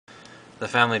The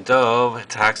family dove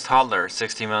attacks toddler,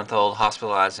 16-month-old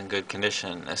hospitalized in good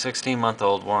condition. A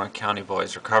 16-month-old Warren County boy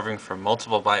is recovering from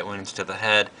multiple bite wounds to the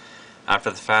head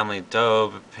after the family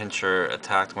dove pinscher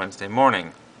attacked Wednesday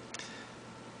morning.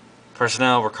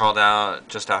 Personnel were called out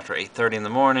just after 8:30 in the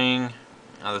morning.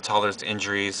 The toddler's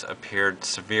injuries appeared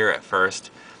severe at first,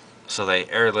 so they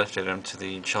airlifted him to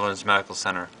the Children's Medical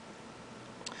Center.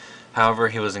 However,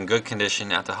 he was in good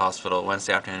condition at the hospital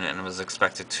Wednesday afternoon and was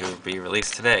expected to be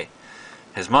released today.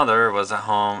 His mother was at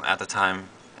home at the time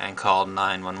and called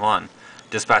 911.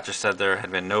 Dispatcher said there had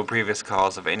been no previous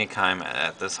calls of any kind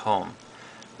at this home.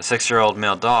 The 6-year-old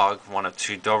male dog, one of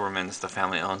 2 Dobermans the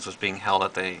family owns, was being held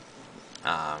at the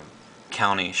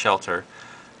county shelter.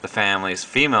 The family's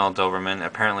female Doberman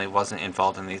apparently wasn't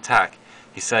involved in the attack.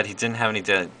 He said he didn't have any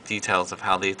details of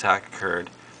how the attack occurred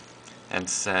and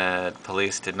said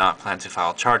police did not plan to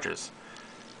file charges.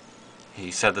 He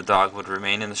said the dog would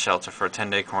remain in the shelter for a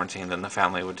 10-day quarantine, then the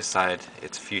family would decide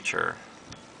its future.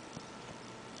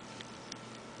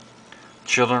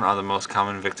 Children are the most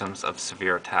common victims of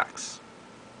severe attacks.